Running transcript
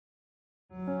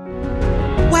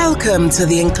Welcome to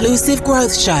the Inclusive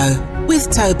Growth Show with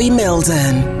Toby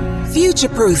Milden.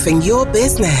 Future-proofing your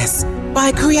business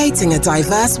by creating a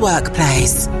diverse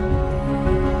workplace.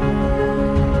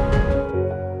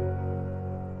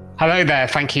 Hello there.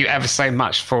 Thank you ever so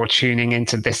much for tuning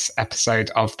into this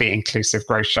episode of the Inclusive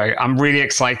Growth Show. I'm really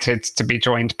excited to be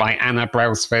joined by Anna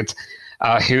Brailsford,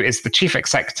 who is the Chief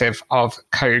Executive of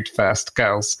Code First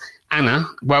Girls. Anna,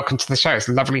 welcome to the show. It's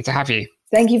lovely to have you.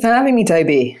 Thank you for having me,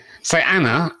 Toby. So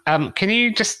Anna, can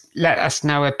you just let us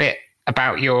know a bit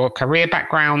about your career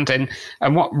background and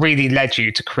what really led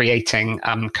you to creating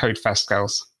Code First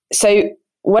Girls? So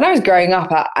when I was growing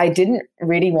up, I didn't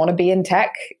really want to be in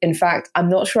tech. In fact, I'm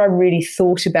not sure I really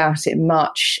thought about it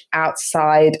much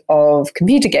outside of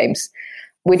computer games,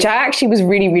 which I actually was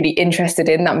really, really interested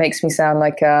in. That makes me sound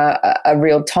like a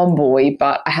real tomboy,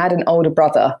 but I had an older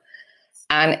brother,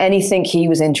 and anything he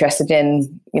was interested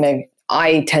in,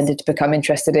 I tended to become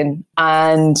interested in.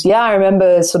 And yeah, I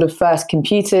remember sort of first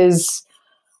computers.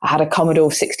 I had a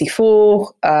Commodore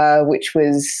 64, which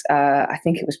was, I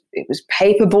think it was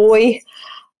Paperboy.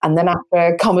 And then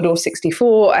after Commodore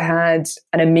 64, I had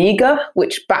an Amiga,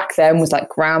 which back then was like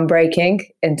groundbreaking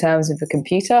in terms of a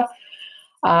computer.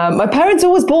 My parents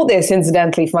always bought this,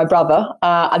 incidentally, for my brother.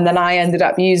 And then I ended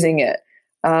up using it.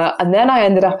 And then I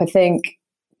ended up, I think,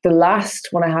 the last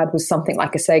one I had was something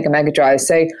like a Sega Mega Drive.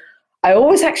 So I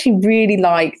always actually really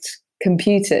liked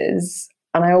computers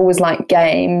and I always liked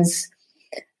games,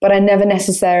 but I never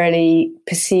necessarily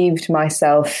perceived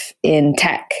myself in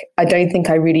tech. I don't think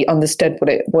I really understood what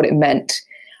it meant.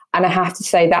 And I have to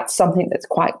say that's something that's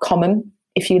quite common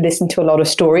if you listen to a lot of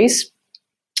stories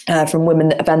from women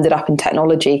that have ended up in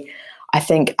technology. I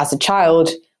think as a child,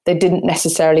 they didn't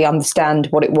necessarily understand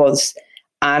what it was.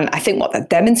 And I think what that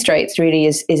demonstrates really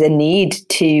is a need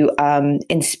to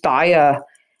inspire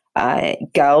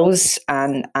girls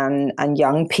and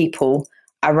young people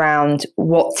around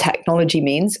what technology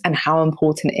means and how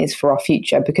important it is for our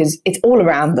future, because it's all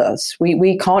around us.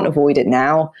 We can't avoid it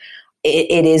now.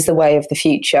 It is the way of the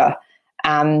future.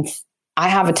 And I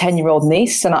have a 10-year-old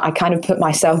niece, and I kind of put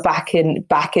myself back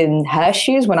in her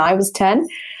shoes when I was 10.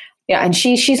 Yeah, and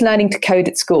she's learning to code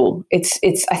at school. It's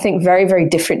I think very, very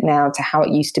different now to how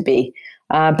it used to be.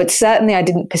 But certainly I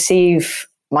didn't perceive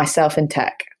myself in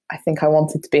tech. I think I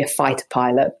wanted to be a fighter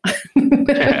pilot.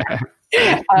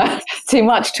 Too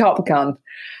much Top Gun.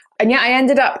 And yeah, I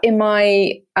ended up in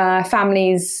my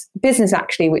family's business,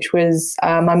 actually, which was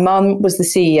my mum was the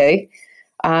CEO.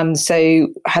 So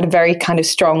I had a very kind of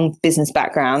strong business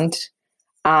background.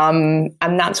 And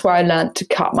that's where I learned to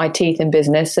cut my teeth in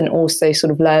business and also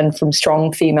sort of learn from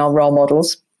strong female role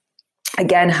models.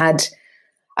 Again,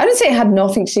 I don't say it had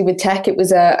nothing to do with tech. It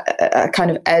was a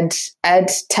kind of ed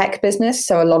tech business.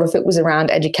 So a lot of it was around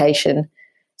education.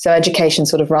 So education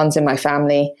sort of runs in my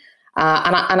family.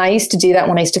 And I used to do that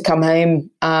when I used to come home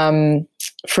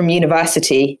from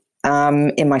university.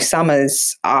 In my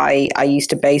summers, I used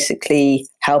to basically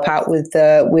help out with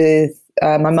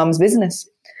my mum's business.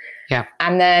 Yeah.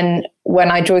 And then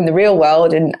when I joined the real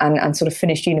world and sort of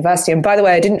finished university, and by the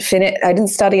way, I didn't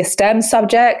study a STEM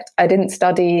subject. I didn't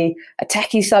study a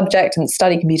techie subject and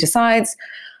study computer science.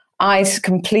 I was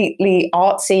completely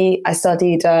artsy. I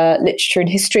studied literature and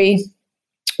history,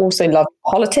 also loved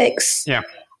politics. Yeah.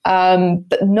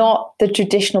 But not the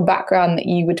traditional background that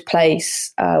you would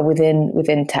place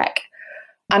within tech.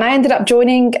 And I ended up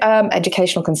joining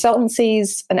educational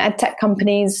consultancies and ed tech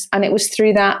companies. And it was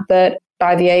through that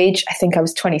by the age, I think I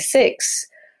was 26,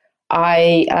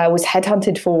 I was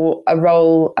headhunted for a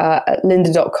role at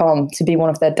lynda.com to be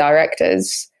one of their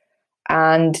directors.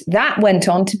 And that went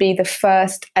on to be the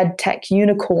first ed tech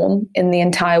unicorn in the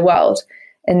entire world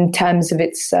in terms of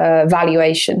its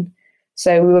valuation.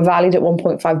 So we were valued at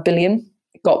 1.5 billion,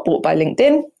 got bought by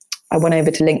LinkedIn. I went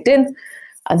over to LinkedIn.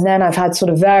 And then I've had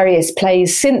sort of various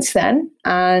plays since then,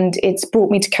 and it's brought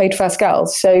me to Code First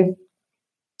Girls. So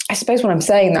I suppose what I'm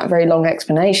saying, that very long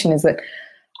explanation, is that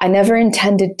I never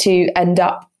intended to end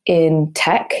up in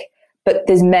tech, but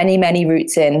there's many, many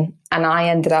routes in, and I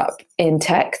ended up in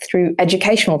tech through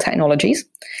educational technologies.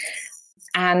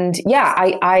 And yeah,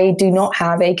 I do not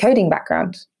have a coding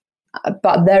background,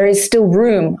 but there is still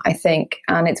room, I think,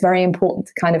 and it's very important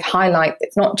to kind of highlight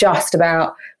it's not just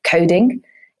about coding.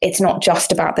 It's not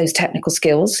just about those technical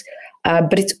skills,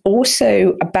 but it's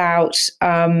also about,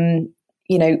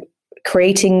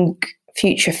 creating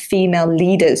future female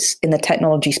leaders in the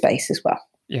technology space as well.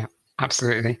 Yeah,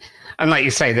 absolutely. And like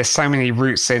you say, there's so many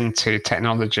routes into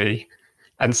technology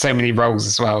and so many roles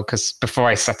as well, because before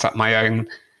I set up my own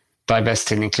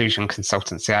diversity and inclusion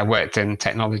consultancy, I worked in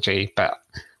technology, but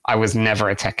I was never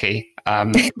a techie.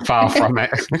 Far from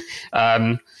it.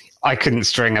 I couldn't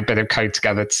string a bit of code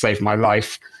together to save my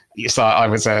life. So I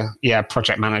was a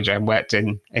project manager and worked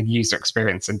in user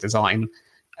experience and design.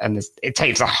 And it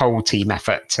takes a whole team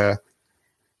effort to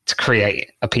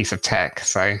create a piece of tech.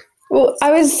 So, well,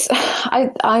 I was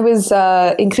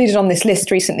included on this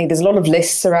list recently. There's a lot of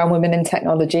lists around women in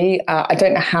technology. I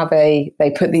don't know how they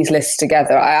put these lists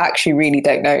together. I actually really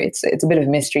don't know. It's a bit of a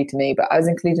mystery to me. But I was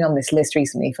included on this list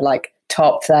recently for like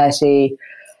top 30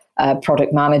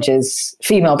 product managers,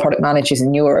 female product managers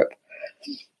in Europe.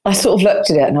 I sort of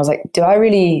looked at it and I was like, do I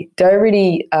really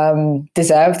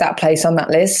deserve that place on that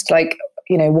list? Like,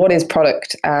 what is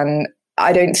product? And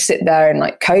I don't sit there and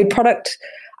like code product.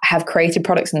 I have created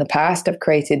products in the past. I've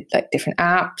created like different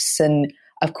apps. And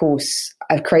of course,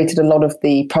 I've created a lot of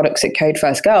the products at Code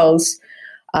First Girls.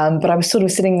 But I was sort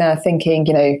of sitting there thinking,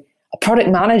 a product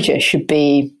manager should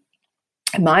be,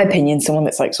 in my opinion, someone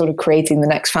that's like sort of creating the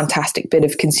next fantastic bit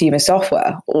of consumer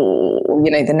software or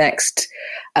the next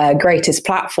greatest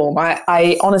platform.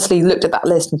 I honestly looked at that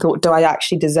list and thought, do I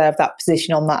actually deserve that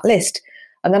position on that list?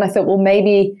 And then I thought, well,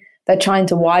 maybe they're trying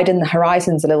to widen the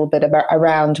horizons a little bit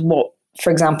around what, for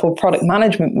example, product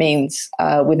management means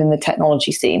within the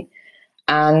technology scene.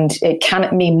 And can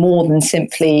it mean more than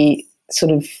simply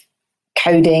sort of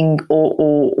coding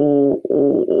or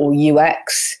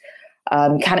UX?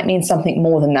 Can it mean something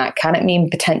more than that? Can it mean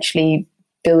potentially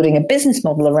building a business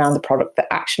model around the product that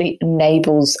actually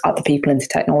enables other people into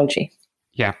technology?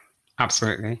 Yeah,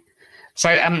 absolutely. So,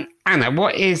 Anna,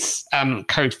 what is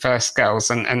Code First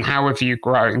Girls and how have you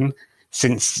grown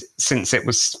since it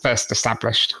was first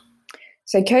established?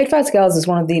 So Code First Girls is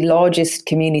one of the largest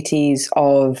communities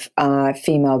of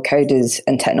female coders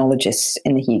and technologists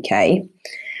in the UK.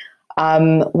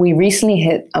 We recently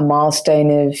hit a milestone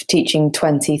of teaching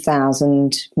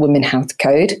 20,000 women how to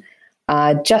code.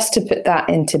 Just to put that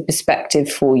into perspective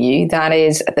for you, that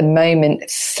is at the moment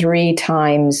 3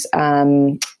 times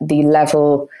the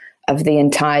level of the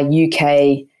entire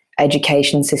UK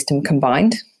education system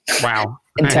combined. Wow.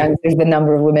 In terms of the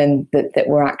number of women that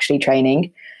we're actually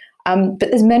training. But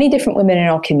there's many different women in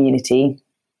our community.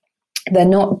 They're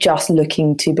not just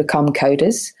looking to become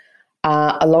coders.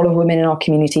 A lot of women in our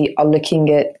community are looking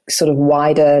at sort of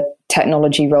wider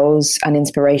technology roles and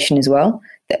inspiration as well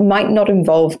that might not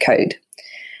involve code.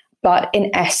 But in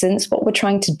essence, what we're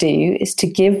trying to do is to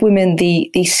give women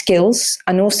the skills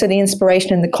and also the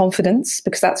inspiration and the confidence,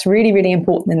 because that's really, really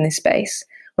important in this space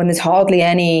when there's hardly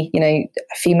any,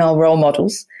 female role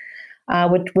models.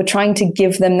 We're trying to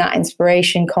give them that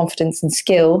inspiration, confidence, and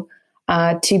skill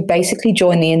to basically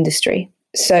join the industry.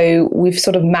 So we've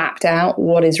sort of mapped out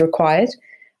what is required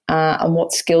and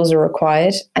what skills are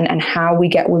required and how we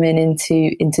get women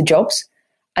into jobs.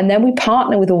 And then we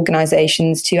partner with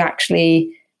organizations to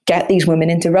actually get these women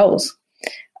into roles.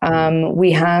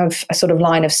 We have a sort of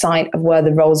line of sight of where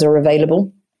the roles are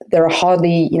available. There are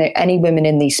hardly, any women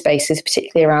in these spaces,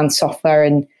 particularly around software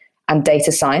and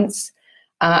data science.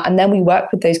 And then we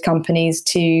work with those companies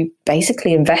to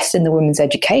basically invest in the women's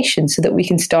education so that we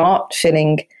can start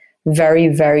filling very,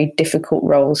 very difficult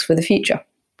roles for the future.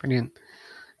 Brilliant.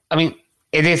 I mean,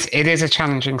 it is a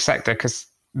challenging sector because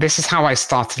this is how I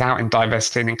started out in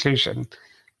diversity and inclusion.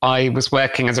 I was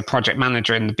working as a project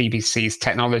manager in the BBC's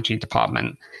technology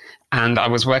department, and I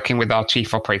was working with our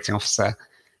chief operating officer,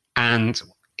 and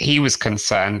he was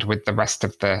concerned with the rest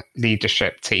of the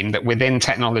leadership team that within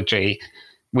technology,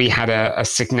 we had a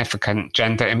significant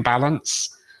gender imbalance.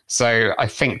 So I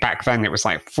think back then it was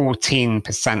like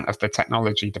 14% of the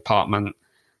technology department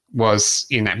was,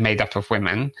 made up of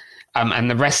women. And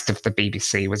the rest of the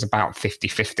BBC was about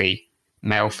 50-50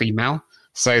 male, female.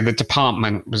 So the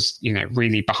department was,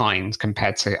 really behind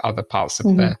compared to other parts of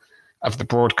the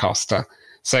broadcaster.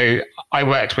 So I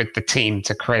worked with the team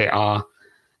to create our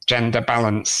gender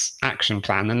balance action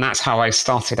plan. And that's how I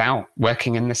started out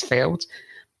working in this field.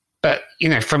 But,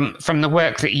 from the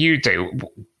work that you do,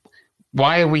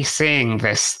 why are we seeing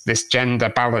this gender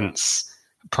balance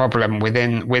problem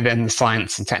within the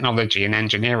science and technology and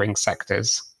engineering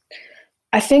sectors?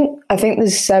 I think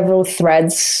there's several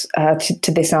threads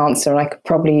to this answer, and I could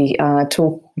probably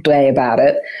talk all day about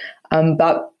it.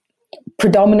 But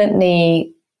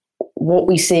predominantly, what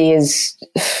we see is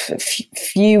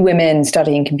few women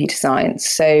studying computer science.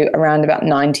 So around about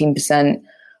 19%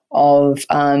 of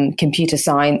computer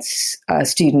science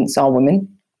students are women.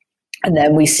 And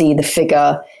then we see the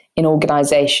figure in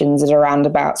organizations at around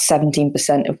about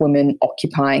 17% of women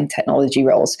occupying technology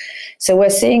roles. So we're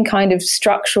seeing kind of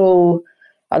structural,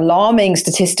 alarming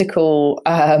statistical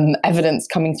evidence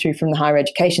coming through from the higher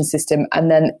education system. And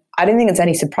then I don't think it's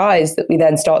any surprise that we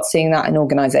then start seeing that in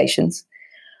organizations.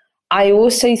 I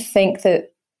also think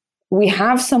that we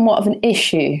have somewhat of an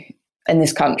issue in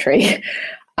this country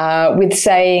with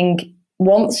saying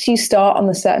once you start on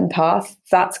a certain path,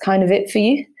 that's kind of it for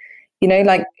you. You know,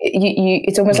 like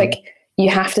it's almost like you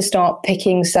have to start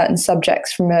picking certain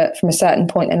subjects from a certain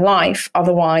point in life.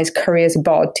 Otherwise, careers are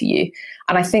barred to you.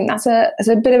 And I think that's a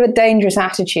bit of a dangerous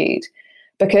attitude,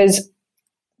 because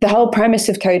the whole premise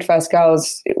of Code First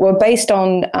Girls were based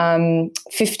on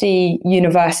 50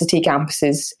 university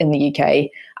campuses in the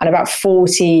UK and about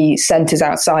 40 centres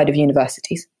outside of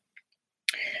universities.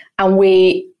 And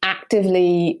we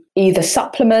actively either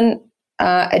supplement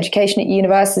education at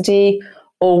university,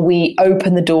 or we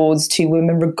open the doors to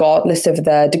women regardless of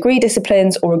their degree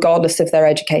disciplines or regardless of their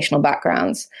educational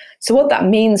backgrounds. So what that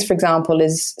means, for example,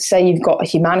 is say you've got a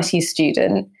humanities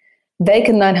student, they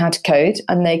can learn how to code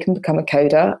and they can become a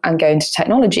coder and go into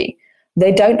technology.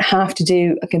 They don't have to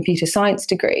do a computer science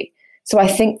degree. So I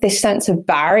think this sense of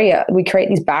barrier, we create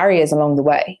these barriers along the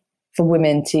way for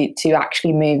women to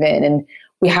actually move in. And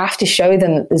we have to show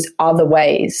them that there's other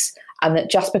ways, and that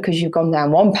just because you've gone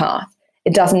down one path,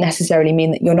 it doesn't necessarily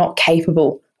mean that you're not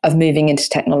capable of moving into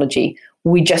technology.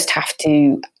 We just have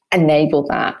to enable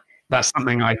that. That's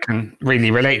something I can really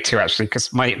relate to, actually,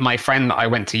 because my friend that I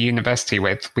went to university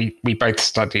with, we both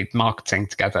studied marketing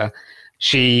together.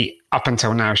 She, up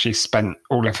until now, she's spent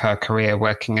all of her career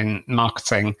working in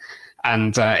marketing.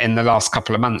 And in the last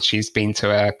couple of months, she's been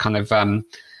to a kind of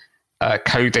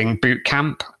coding boot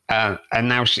camp. And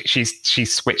now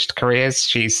she's switched careers.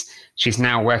 She's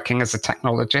now working as a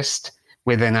technologist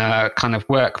within a kind of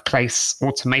workplace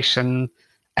automation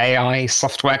AI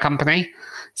software company.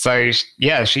 So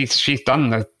yeah, she's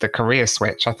done the career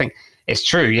switch. I think it's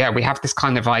true. Yeah, we have this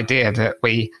kind of idea that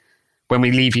when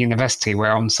we leave university,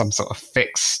 we're on some sort of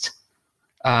fixed,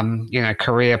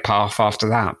 career path after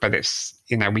that. But it's,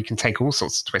 we can take all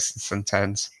sorts of twists and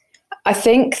turns. I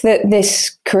think that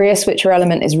this career switcher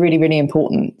element is really, really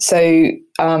important. So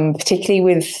particularly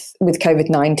with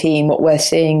COVID-19, what we're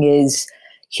seeing is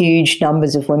huge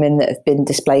numbers of women that have been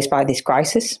displaced by this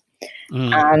crisis.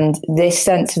 And this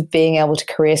sense of being able to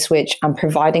career switch and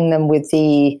providing them with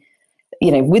the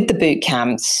boot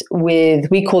camps,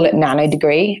 we call it nano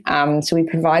degree. So we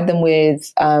provide them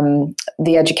with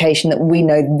the education that we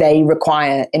know they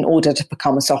require in order to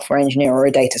become a software engineer or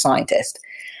a data scientist.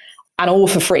 And all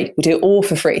for free. We do it all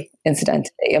for free,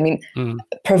 incidentally. I mean,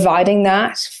 providing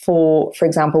that for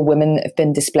example, women that have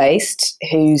been displaced,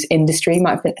 whose industry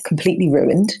might have been completely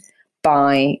ruined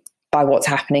by what's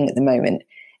happening at the moment,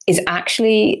 is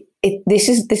actually this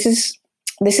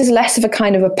is less of a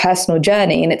kind of a personal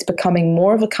journey, and it's becoming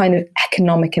more of a kind of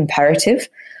economic imperative,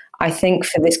 I think,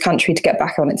 for this country to get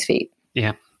back on its feet.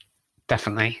 Yeah,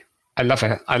 definitely. I love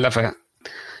it.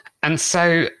 And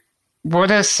so, what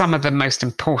are some of the most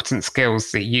important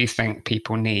skills that you think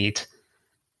people need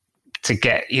to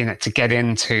get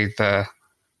into the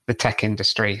tech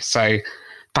industry? So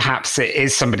perhaps it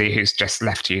is somebody who's just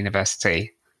left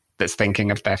university that's thinking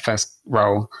of their first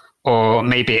role, or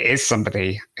maybe it is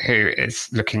somebody who is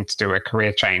looking to do a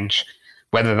career change,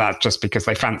 whether that's just because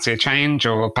they fancy a change,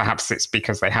 or perhaps it's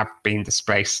because they have been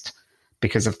displaced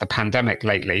because of the pandemic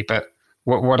lately. But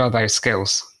what are those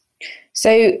skills?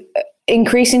 So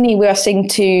increasingly, we are seeing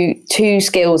two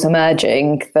skills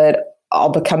emerging that are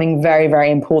becoming very,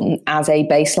 very important as a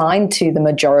baseline to the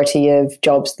majority of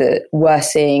jobs that we're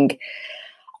seeing,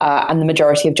 and the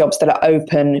majority of jobs that are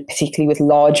open, particularly with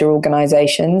larger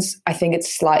organizations. I think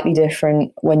it's slightly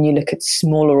different when you look at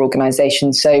smaller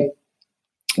organizations. So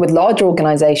with larger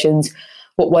organizations,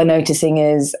 what we're noticing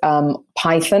is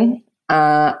Python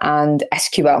and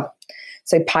SQL.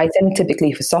 So Python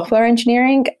typically for software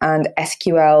engineering, and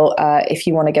SQL if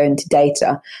you want to go into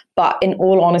data. But in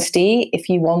all honesty, if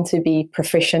you want to be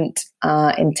proficient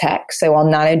in tech, so our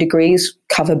nano degrees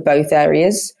cover both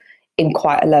areas in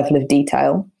quite a level of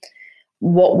detail.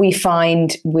 What we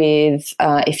find with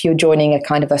if you're joining a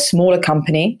kind of a smaller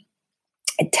company,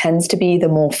 it tends to be the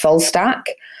more full stack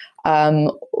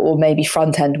or maybe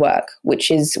front end work, which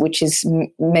is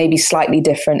maybe slightly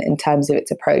different in terms of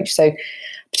its approach. So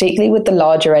particularly with the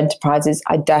larger enterprises,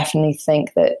 I definitely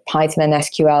think that Python and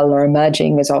SQL are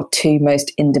emerging as our two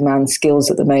most in-demand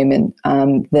skills at the moment,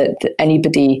 that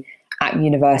anybody at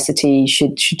university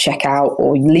should check out,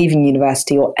 or leaving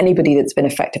university, or anybody that's been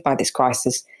affected by this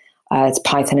crisis. It's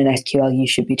Python and SQL you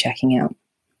should be checking out.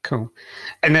 Cool.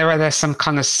 And are there some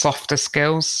kind of softer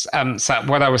skills? So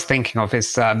what I was thinking of is,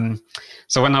 so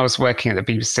when I was working at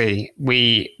the BBC,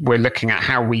 we were looking at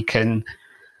how we can,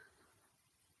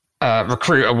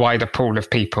 recruit a wider pool of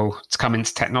people to come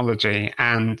into technology.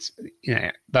 And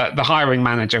the hiring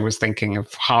manager was thinking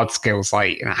of hard skills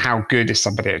like how good is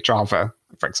somebody at Java,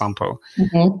 for example.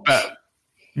 Mm-hmm. But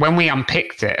when we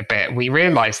unpicked it a bit, we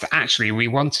realized that actually we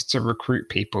wanted to recruit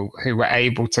people who were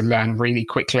able to learn really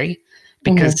quickly,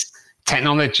 because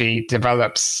technology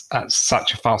develops at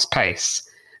such a fast pace.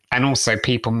 And also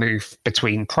people move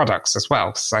between products as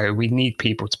well. So we need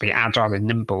people to be agile and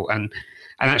nimble. And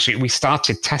actually we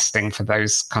started testing for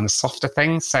those kind of softer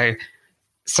things. So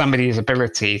somebody's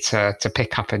ability to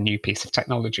pick up a new piece of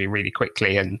technology really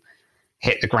quickly and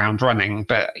hit the ground running.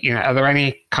 But, are there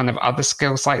any kind of other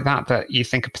skills like that you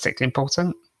think are particularly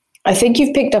important? I think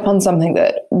you've picked up on something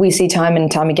that we see time and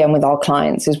time again with our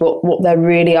clients, is what they're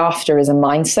really after is a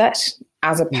mindset,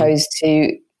 as opposed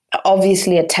to,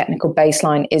 obviously a technical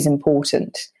baseline is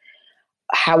important.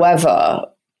 However,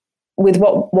 with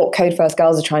what Code First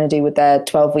Girls are trying to do with their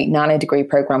 12-week nano degree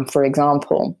program, for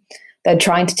example, they're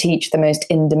trying to teach the most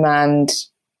in-demand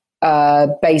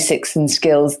basics and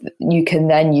skills that you can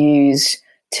then use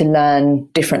to learn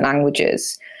different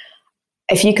languages.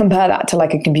 If you compare that to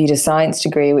like a computer science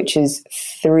degree, which is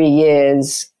 3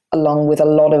 years, along with a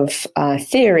lot of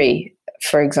theory,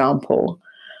 for example,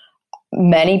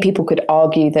 many people could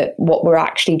argue that what we're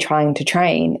actually trying to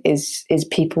train is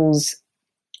people's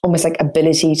almost like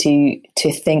ability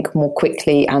to think more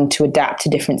quickly and to adapt to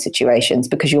different situations,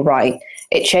 because you're right,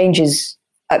 it changes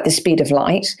at the speed of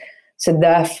light. So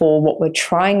therefore, what we're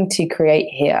trying to create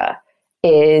here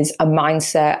is a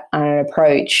mindset and an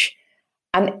approach.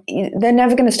 And they're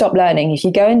never going to stop learning. If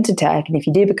you go into tech and if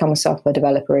you do become a software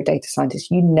developer or a data scientist,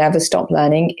 you never stop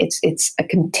learning. It's a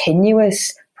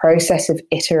continuous process of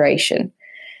iteration.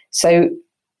 So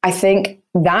I think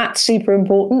that's super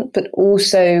important, but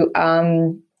also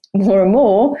more and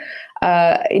more,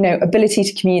 ability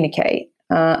to communicate,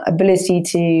 ability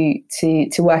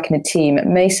to work in a team. It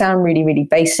may sound really, really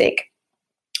basic,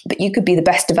 but you could be the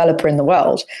best developer in the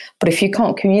world. But if you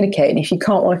can't communicate and if you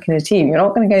can't work in a team, you're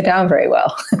not going to go down very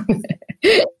well.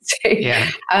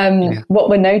 What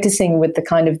we're noticing with the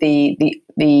kind of the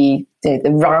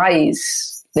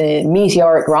rise, the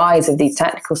meteoric rise of these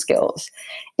technical skills,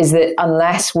 is that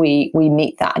unless we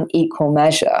meet that in equal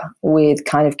measure with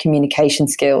kind of communication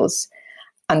skills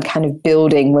and kind of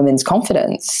building women's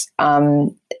confidence,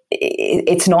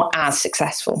 it's not as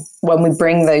successful. When we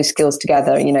bring those skills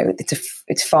together,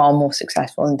 it's far more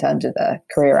successful in terms of the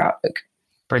career outlook.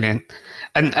 Brilliant.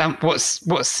 And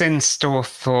what's in store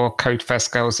for Code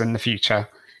First Girls in the future?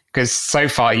 Because so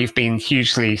far you've been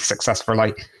hugely successful.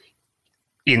 Like,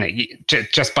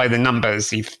 just by the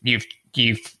numbers,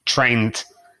 you've trained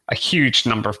a huge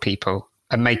number of people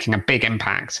and making a big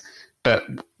impact. But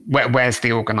where's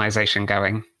the organization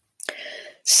going?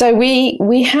 So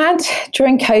we had,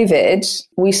 during COVID,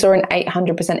 we saw an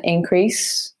 800%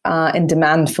 increase in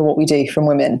demand for what we do from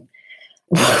women,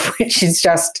 which is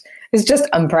just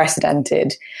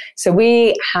unprecedented. So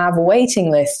we have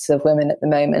waiting lists of women at the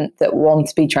moment that want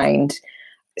to be trained.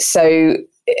 So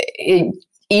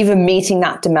even meeting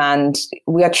that demand,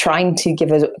 we are trying to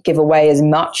give away as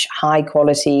much high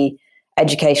quality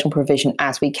educational provision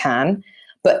as we can,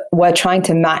 but we're trying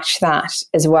to match that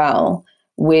as well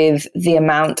with the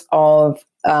amount of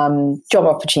job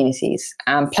opportunities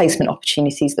and placement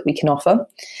opportunities that we can offer.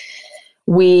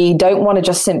 We don't want to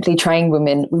just simply train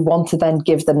women. We want to then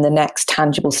give them the next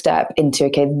tangible step into,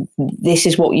 okay, this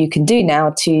is what you can do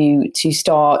now to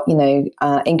start,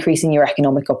 increasing your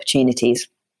economic opportunities.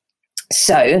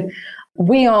 So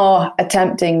we are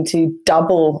attempting to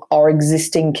double our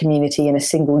existing community in a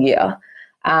single year.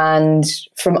 And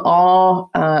from our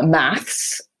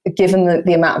maths, given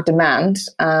the amount of demand,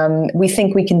 we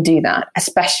think we can do that,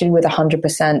 especially with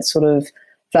 100% sort of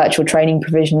virtual training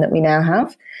provision that we now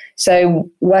have. So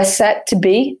we're set to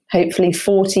be hopefully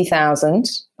 40,000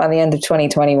 by the end of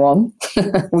 2021.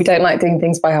 We don't like doing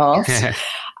things by halves.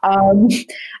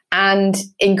 And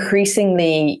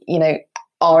increasingly,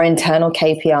 our internal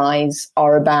KPIs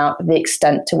are about the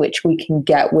extent to which we can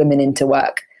get women into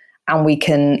work, and we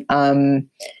can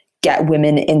get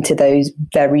women into those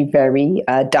very, very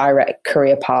direct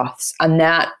career paths. And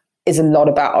that is a lot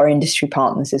about our industry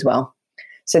partners as well.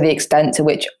 So the extent to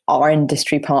which our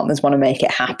industry partners want to make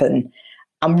it happen.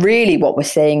 And really what we're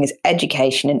seeing is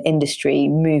education and industry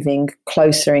moving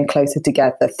closer and closer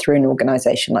together through an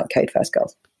organization like Code First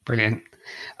Girls. Brilliant.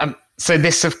 So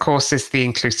this, of course, is the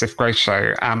Inclusive Growth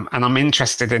Show. And I'm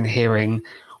interested in hearing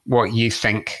what you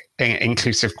think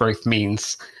inclusive growth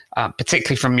means,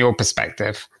 particularly from your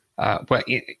perspective,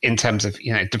 in terms of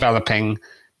developing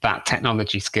that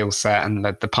technology skill set and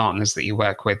the partners that you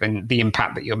work with and the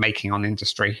impact that you're making on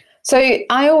industry? So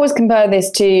I always compare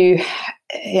this to,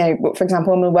 for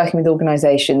example, when we're working with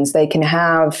organizations, they can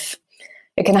have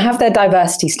their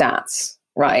diversity stats,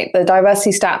 right? The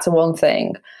diversity stats are one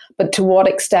thing, but to what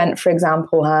extent, for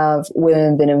example, have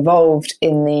women been involved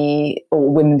or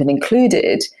women been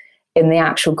included in the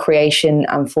actual creation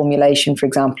and formulation, for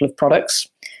example, of products?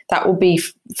 That will be,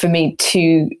 for me,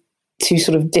 two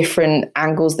sort of different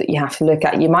angles that you have to look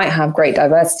at. You might have great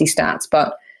diversity stats,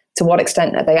 but to what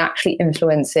extent are they actually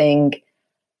influencing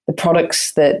the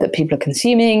products that people are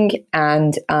consuming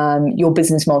and your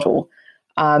business model?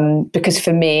 Because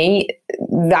for me,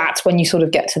 that's when you sort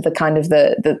of get to the kind of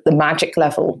the magic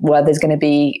level where there's going to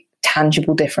be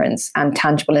tangible difference and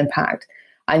tangible impact.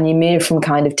 And you move from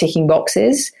kind of ticking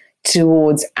boxes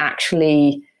towards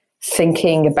actually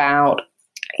thinking about,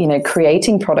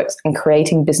 creating products and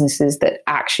creating businesses that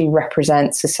actually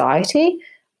represent society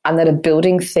and that are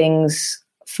building things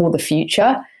for the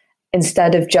future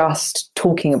instead of just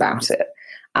talking about it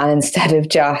and instead of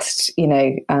just,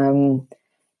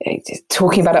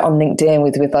 talking about it on LinkedIn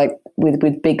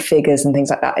with big figures and things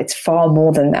like that. It's far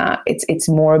more than that. It's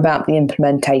more about the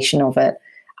implementation of it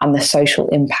and the social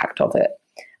impact of it.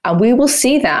 And we will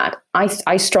see that.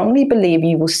 I strongly believe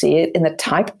you will see it in the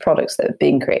type of products that are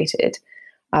being created.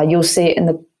 You'll see it in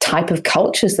the type of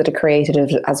cultures that are created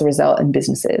as a result in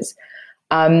businesses.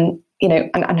 And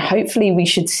hopefully we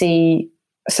should see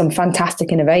some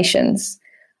fantastic innovations.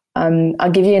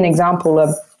 I'll give you an example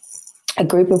of a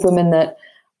group of women that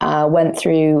went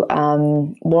through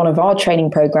one of our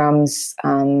training programs,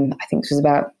 I think it was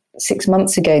about 6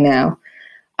 months ago now.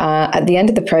 At the end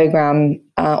of the program,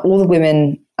 all the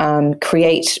women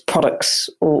create products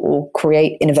or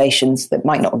create innovations that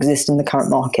might not exist in the current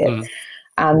market.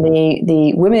 And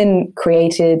the women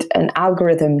created an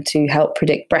algorithm to help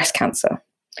predict breast cancer.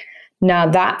 Now,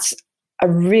 that's a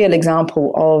real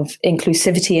example of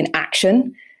inclusivity in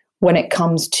action when it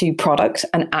comes to product,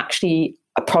 and actually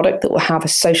a product that will have a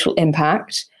social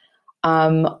impact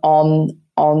on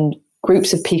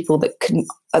groups of people that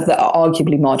are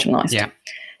arguably marginalized. Yeah.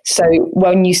 So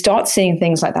when you start seeing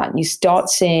things like that, and you start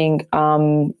seeing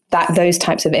those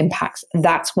types of impacts,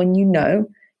 that's when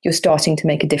you're starting to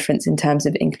make a difference in terms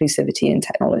of inclusivity in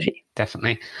technology.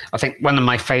 Definitely. I think one of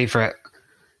my favorite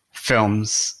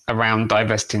films around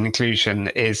diversity and inclusion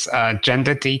is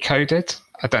Gender Decoded.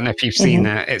 I don't know if you've seen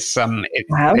it. It's on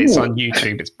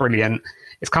YouTube. It's brilliant.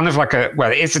 It's kind of like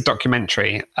it is a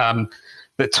documentary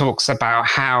that talks about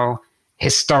how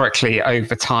historically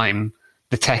over time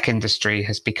the tech industry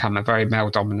has become a very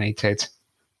male-dominated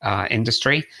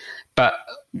industry. But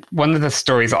one of the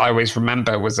stories that I always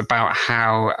remember was about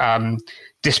how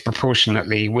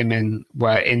disproportionately women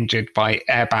were injured by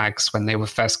airbags when they were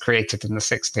first created in the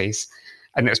 60s.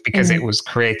 And it was because it was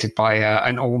created by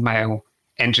an all-male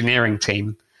engineering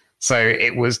team. So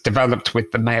it was developed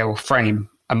with the male frame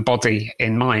and body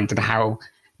in mind and how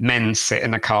men sit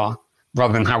in a car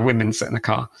rather than how women sit in a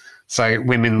car. So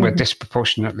women were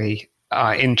disproportionately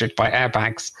injured by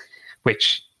airbags,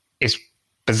 which is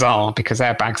bizarre because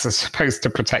airbags are supposed to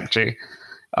protect you.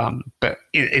 But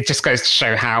it just goes to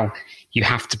show how you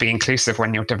have to be inclusive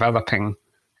when you're developing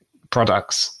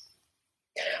products.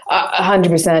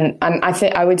 100%. And I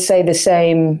think I would say the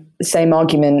same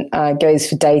argument goes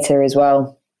for data as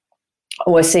well.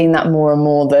 We're seeing that more and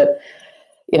more, that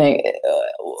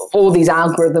all these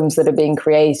algorithms that are being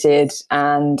created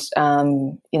and a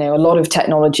lot of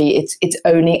technology, it's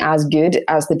only as good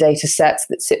as the data sets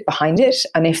that sit behind it.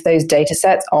 And if those data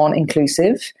sets aren't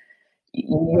inclusive,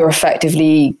 you're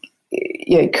effectively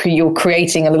you're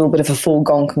creating a little bit of a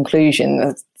foregone conclusion.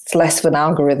 It's less of an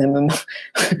algorithm and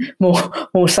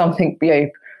more something you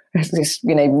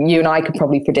and I could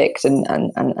probably predict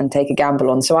and take a gamble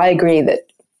on. So I agree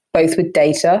that both with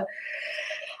data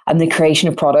and the creation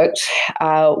of product,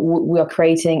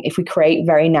 if we create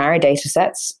very narrow data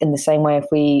sets, in the same way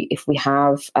if we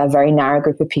have a very narrow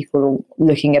group of people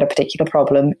looking at a particular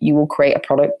problem, you will create a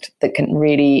product that can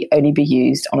really only be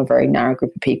used on a very narrow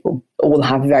group of people, or will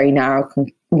have very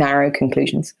narrow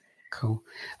conclusions. Cool.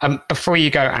 Before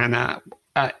you go, Anna,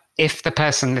 if the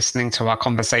person listening to our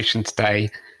conversation today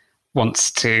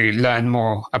wants to learn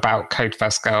more about Code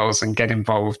First Girls and get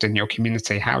involved in your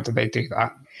community, how do they do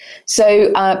that?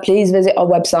 So please visit our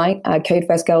website,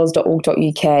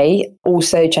 codefirstgirls.org.uk.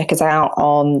 Also check us out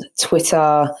on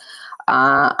Twitter,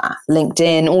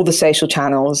 LinkedIn, all the social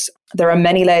channels. There are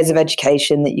many layers of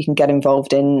education that you can get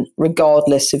involved in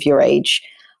regardless of your age.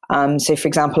 So, for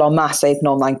example, our mass open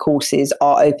online courses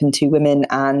are open to women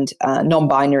and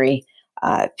non-binary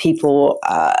people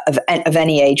of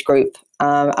any age group.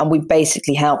 and we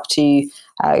basically help you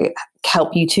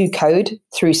to code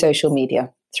through social media,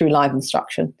 through live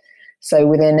instruction. So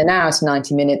within an hour to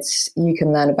 90 minutes, you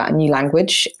can learn about a new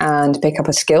language and pick up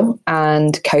a skill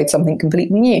and code something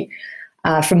completely new.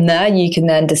 From there, you can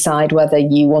then decide whether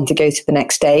you want to go to the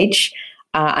next stage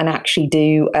and actually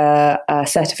do a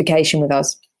certification with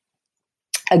us.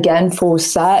 Again, for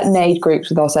certain age groups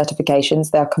with our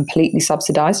certifications, they're completely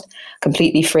subsidized,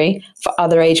 completely free. For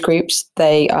other age groups,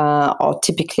 they are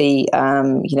typically,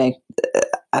 at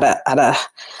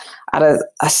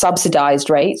a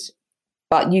subsidized rate.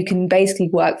 But you can basically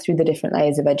work through the different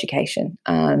layers of education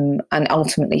and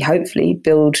ultimately, hopefully,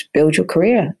 build your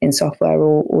career in software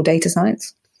or data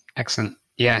science. Excellent.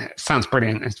 Yeah, sounds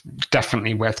brilliant. It's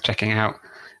definitely worth checking out.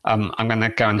 I'm going to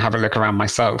go and have a look around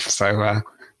myself. So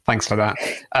thanks for that.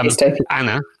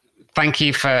 Anna, thank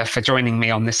you for joining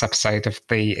me on this episode of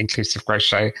the Inclusive Growth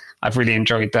Show. I've really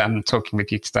enjoyed talking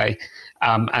with you today.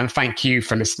 And thank you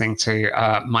for listening to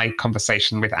my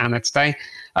conversation with Anna today.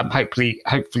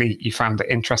 Hopefully you found it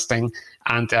interesting.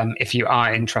 And if you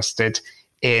are interested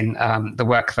in the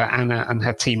work that Anna and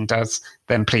her team does,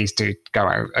 then please do go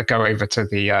over to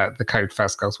the Code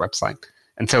First Girls website.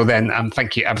 Until then,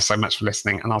 thank you ever so much for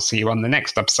listening, and I'll see you on the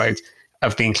next episode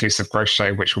of the Inclusive Growth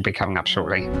Show, which will be coming up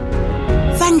shortly.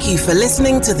 Thank you for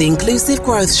listening to the Inclusive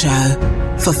Growth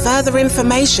Show. For further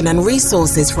information and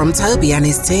resources from Toby and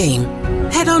his team,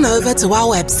 head on over to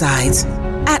our website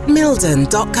at milden.co.uk.